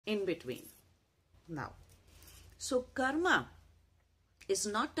in between. Now, so karma is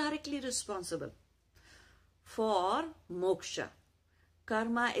not directly responsible for moksha.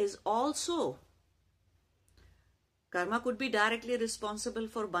 Karma could be directly responsible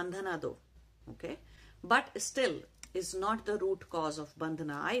for bandhana though, okay? But still is not the root cause of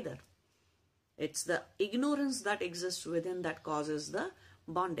bandhana either. It's the ignorance that exists within that causes the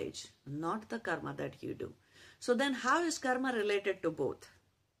bondage, not the karma that you do. So then how is karma related to both?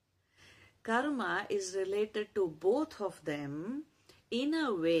 Karma is related to both of them in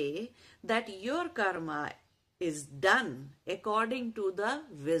a way that your karma is done according to the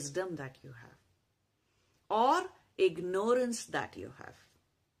wisdom that you have or ignorance that you have.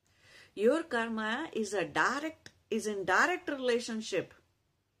 Your karma is in direct relationship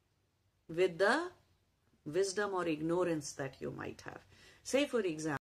with the wisdom or ignorance that you might have. Say for example,